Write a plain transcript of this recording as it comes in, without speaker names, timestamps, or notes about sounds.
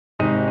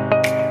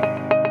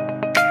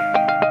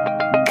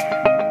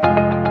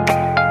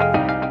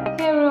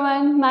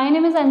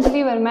Pandey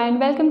Verma and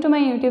welcome to my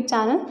YouTube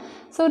channel.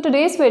 So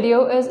today's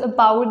video is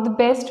about the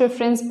best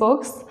reference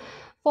books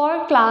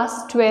for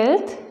class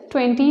 12th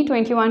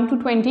 2021 to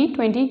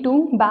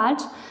 2022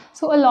 batch.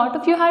 So a lot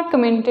of you had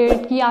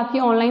commented कि आपकी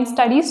online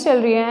studies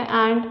चल रही है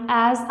and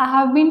as I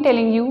have been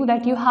telling you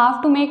that you have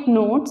to make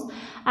notes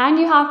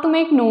and you have to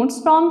make notes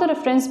from the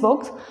reference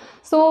books.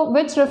 So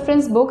which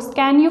reference books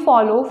can you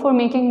follow for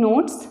making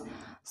notes?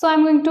 So I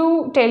am going to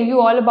tell you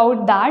all about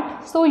that.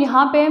 सो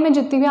यहाँ पे मैं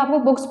जितनी भी आपको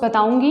books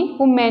बताऊँगी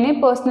वो मैंने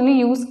personally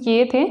use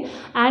किए थे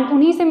एंड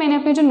उन्हीं से मैंने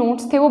अपने जो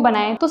नोट्स थे वो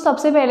बनाए. तो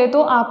सबसे पहले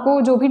तो आपको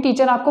जो भी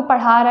टीचर आपको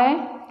पढ़ा रहा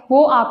है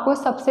वो आपको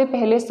सबसे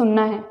पहले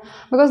सुनना है,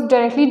 because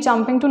directly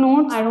jumping to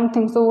note I don't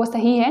think so वो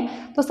सही है.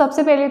 तो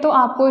सबसे पहले तो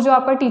आपको जो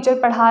आपका टीचर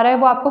पढ़ा रहा है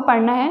वो आपको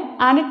पढ़ना है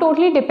एंड इट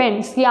टोटली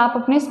डिपेंड्स कि आप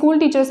अपने स्कूल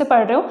टीचर से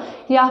पढ़ रहे हो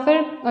या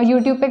फिर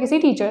यूट्यूब पे किसी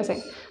टीचर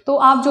से. तो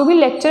आप जो भी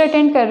लेक्चर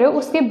अटेंड कर रहे हो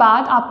उसके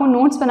बाद आपको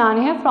नोट्स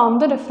बनाने हैं from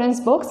the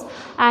reference books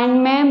and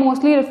मैं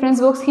मोस्टली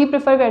रेफरेंस बुक्स ही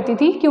प्रेफर करती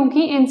थी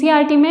क्योंकि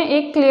एनसीईआरटी में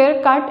एक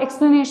क्लियर कट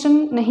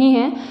एक्सप्लेनेशन नहीं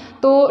है,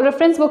 तो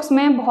रेफरेंस बुक्स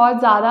में बहुत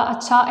ज़्यादा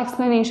अच्छा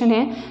एक्सप्लेनेशन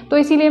है, तो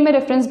इसीलिए मैं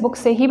रेफरेंस बुक्स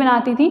से ही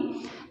बनाती थी.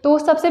 तो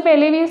सबसे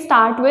पहले वी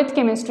स्टार्ट विथ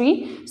केमिस्ट्री.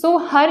 सो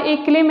हर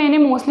एक के लिए मैंने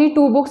मोस्टली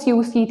 2 बुक्स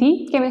यूज़ की थी.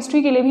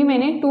 केमिस्ट्री के लिए भी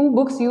मैंने 2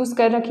 बुक्स यूज़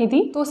कर रखी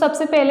थी. तो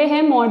सबसे पहले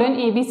है मॉडर्न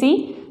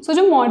एबीसी. सो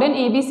जो मॉडर्न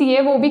एबीसी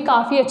है वो भी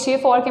काफ़ी अच्छी है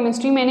फॉर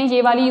केमिस्ट्री, मैंने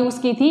ये वाली यूज़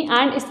की थी.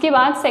 एंड इसके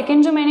बाद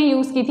सेकंड जो मैंने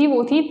यूज़ की थी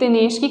वो थी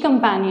दिनेश की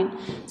कंपेनियन.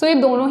 सो ये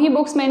दोनों ही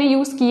बुक्स मैंने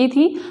यूज़ की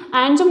थी.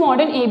 एंड जो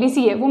मॉडर्न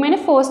एबीसी है वो मैंने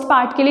फर्स्ट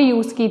पार्ट के लिए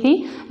यूज़ की थी.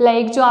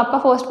 लाइक जो आपका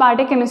फर्स्ट पार्ट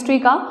है केमिस्ट्री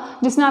का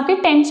जिसमें आपके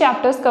 10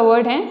 चैप्टर्स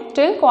कवर्ड हैं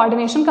टिल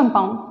कोऑर्डिनेशन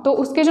कंपाउंड, तो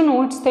उसके जो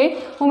नोट्स थे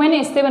वो मैंने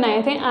इससे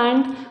बनाए थे.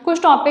 एंड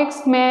कुछ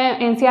टॉपिक्स मैं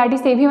एनसीईआरटी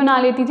से भी बना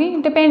लेती थी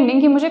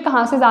डिपेंडिंग कि मुझे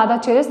कहाँ से ज़्यादा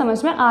अच्छे से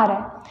समझ में आ रहा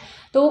है.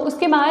 तो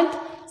उसके बाद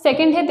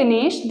सेकेंड है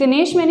दिनेश.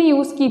 दिनेश मैंने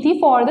यूज़ की थी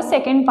for the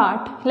second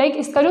part. Like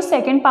इसका जो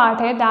सेकेंड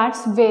पार्ट है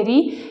दैट्स वेरी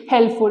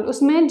हेल्पफुल.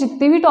 उसमें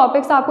जितने भी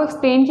टॉपिक्स आपको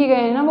एक्सप्लेन किए गए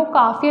हैं ना वो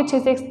काफ़ी अच्छे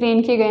से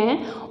एक्सप्लेन किए गए हैं.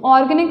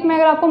 ऑर्गेनिक में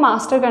अगर आपको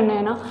मास्टर करना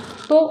है ना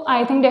तो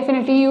I think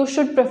definitely you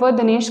should prefer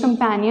Dinesh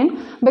companion,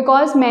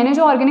 because मैंने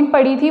जो ऑर्गेनिक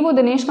पढ़ी थी वो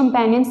दिनेश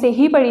कंपेनियन से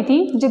ही पढ़ी थी.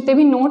 जितने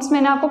भी नोट्स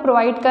मैंने आपको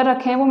प्रोवाइड कर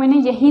रखे हैं वो मैंने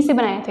यहीं से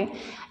बनाए थे.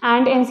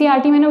 एंड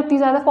एनसीईआरटी मैंने उतनी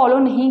ज़्यादा फॉलो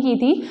नहीं की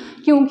थी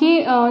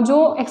क्योंकि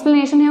जो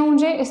एक्सप्लेनेशन है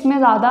मुझे इसमें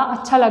ज़्यादा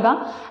अच्छा लगा.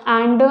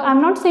 And I am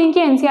not saying कि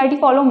एनसीईआरटी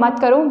फॉलो मत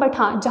करो, बट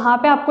हाँ जहाँ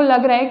पे आपको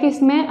लग रहा है कि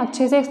इसमें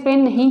अच्छे से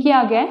एक्सप्लेन नहीं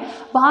किया गया है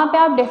वहाँ पे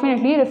आप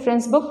डेफिनेटली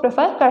रेफरेंस बुक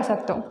प्रेफर कर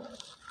सकते हो.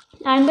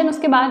 एंड देन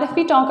उसके बाद if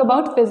we talk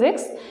about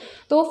physics,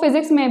 तो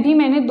फिज़िक्स में भी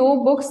मैंने 2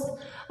 बुक्स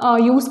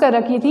यूज़ कर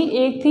रखी थी.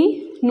 एक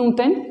थी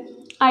नूतन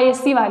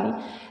आईएससी वाली.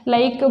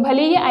 लाइक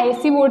भले ये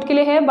आईएससी बोर्ड के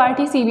लिए है बट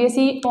ये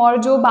सीबीएसई और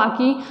जो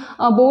बाकी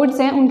बोर्ड्स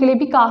हैं उनके लिए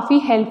भी काफ़ी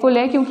हेल्पफुल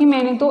है क्योंकि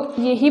मैंने तो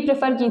यही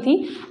प्रेफर की थी.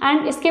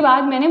 एंड इसके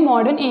बाद मैंने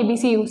मॉडर्न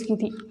एबीसी यूज़ की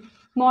थी.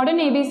 मॉडर्न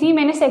एबीसी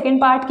मैंने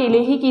सेकंड पार्ट के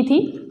लिए ही की थी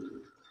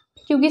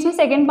क्योंकि इसमें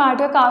सेकंड पार्ट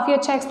का काफ़ी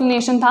अच्छा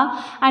एक्सप्लेनेशन था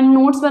एंड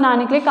नोट्स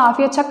बनाने के लिए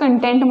काफ़ी अच्छा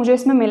कंटेंट मुझे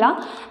इसमें मिला.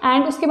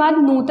 एंड उसके बाद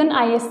नूतन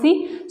आईएससी.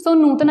 सो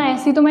नूतन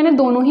आईएससी तो मैंने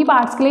दोनों ही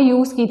पार्ट्स के लिए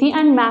यूज़ की थी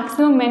एंड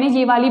मैक्सिमम मैंने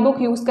ये वाली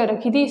बुक यूज़ कर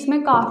रखी थी.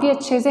 इसमें काफ़ी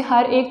अच्छे से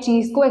हर एक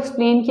चीज़ को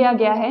एक्सप्लेन किया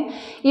गया है.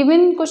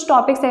 इवन कुछ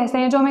टॉपिक्स ऐसे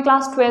हैं जो हमें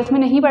क्लास 12th में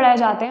नहीं पढ़ाए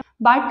जाते हैं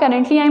but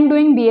currently I am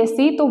doing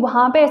BSc, तो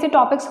वहाँ पे ऐसे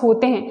टॉपिक्स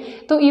होते हैं.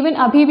 तो इवन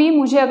अभी भी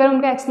मुझे अगर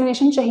उनका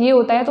एक्सप्लेनेशन चाहिए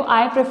होता है तो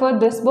आई प्रेफर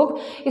दिस बुक.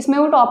 इसमें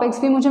वो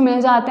टॉपिक्स भी मुझे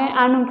मिल जाते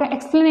हैं एंड उनका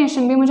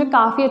एक्सप्लेनेशन भी मुझे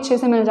काफ़ी अच्छे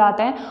से मिल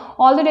जाता है.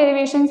 All the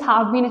derivations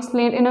have been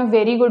explained in a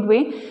very good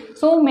way.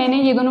 सो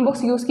मैंने ये दोनों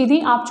बुक्स यूज़ की थी.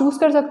 आप चूज़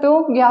कर सकते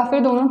हो या फिर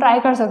दोनों ट्राई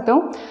कर सकते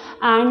हो.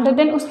 एंड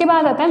देन उसके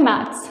बाद आता है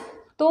मैथ्स.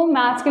 तो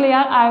मैथ्स के लिए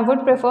यार आई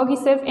वुड प्रेफर कि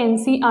सिर्फ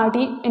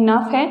एनसीईआरटी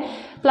इनफ है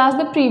plus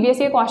the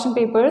previous year question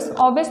papers.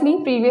 Obviously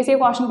previous year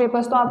question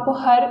papers तो आपको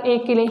हर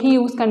एक के लिए ही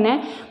यूज़ करना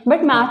है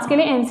बट मैथ्स के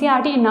लिए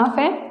एनसीईआरटी इनफ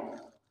है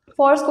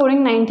फॉर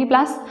स्कोरिंग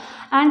 90+.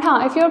 एंड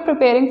हाँ if you are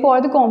preparing for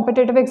the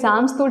competitive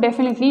exams तो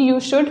definitely you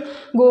should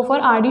go for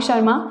RD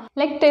Sharma.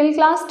 Like till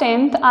class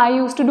 10th I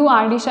use to do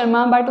RD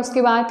Sharma but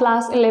उसके बाद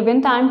class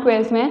 11th and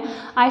 12th में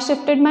I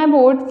shifted my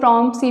board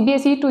from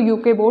CBSE to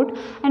UK board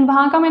and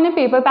वहाँ का मैंने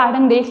paper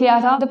pattern देख लिया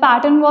था. The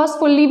pattern was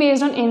fully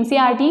based on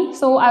NCERT.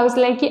 So I was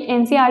like कि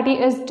NCERT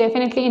is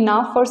definitely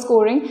enough for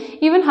scoring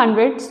even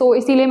 100. सो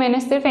इसीलिए मैंने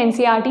सिर्फ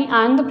NCERT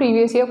and the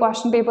previous year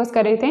question papers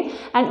करे थे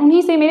एंड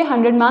उन्हीं से मेरे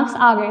 100 मार्क्स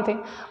आ गए थे.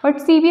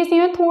 बट CBSE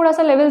में थोड़ा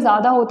सा लेवल ज़्यादा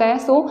होता है.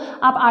 सो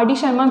आप RD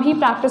शर्मा भी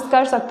प्रैक्टिस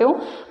कर सकते हो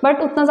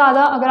बट उतना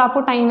ज़्यादा अगर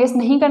आपको टाइम वेस्ट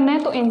नहीं करना है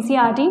तो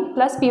NCERT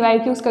प्लस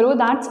PYQs करो,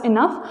 दैट्स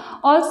इनफ.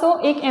 ऑल्सो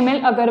एक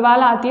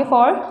M.L.Aggarwal आती है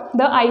for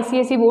the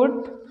ICSE board.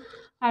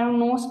 I don't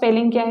know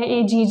spelling क्या है,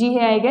 AGG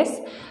है आई गेस.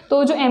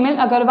 तो जो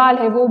M.L.Aggarwal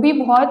है वो भी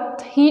बहुत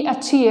ही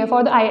अच्छी है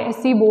फॉर द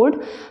ISC बोर्ड.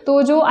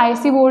 तो जो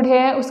ISC बोर्ड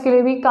है उसके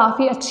लिए भी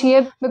काफ़ी अच्छी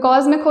है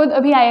बिकॉज मैं खुद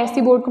अभी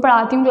ISC बोर्ड को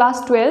पढ़ाती हूँ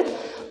क्लास 12th.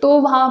 तो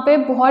वहाँ पे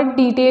बहुत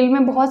डिटेल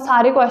में बहुत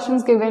सारे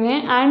क्वेश्चंस गिवन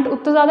हैं एंड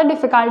उतना ज़्यादा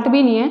डिफ़िकल्ट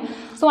भी नहीं है.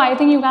 सो I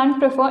think you can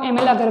prefer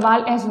M.L.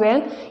 Agarwal as well,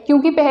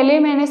 क्योंकि पहले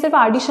मैंने सिर्फ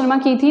RD शर्मा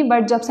की थी,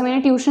 बट जब से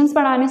मैंने ट्यूशन्स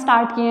पढ़ाने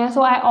स्टार्ट किए हैं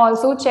सो I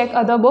also check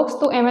other books.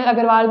 तो M.L.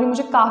 अग्रवाल भी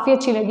मुझे काफ़ी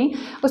अच्छी लगी.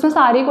 उसमें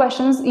सारे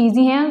क्वेश्चंस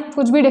ईजी हैं,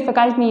 कुछ भी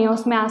डिफ़िकल्ट नहीं है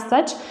उसमें एज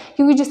सच,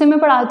 क्योंकि जिसे मैं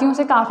पढ़ाती हूँ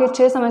उसे काफ़ी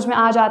अच्छे से समझ में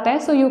आ जाता है.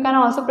 So you can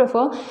also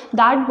prefer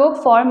that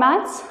book for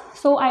maths.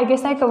 So I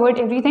guess I covered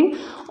everything.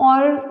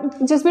 और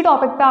जिस भी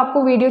टॉपिक पे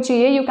आपको वीडियो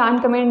चाहिए you can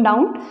comment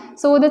down.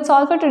 So that's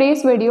all for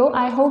today's video.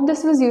 I hope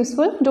this was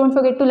useful. Don't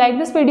forget to like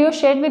this video,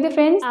 share with your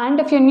friends, and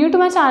if you are new to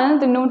my channel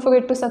then don't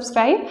forget to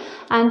subscribe,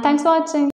 and thanks for watching.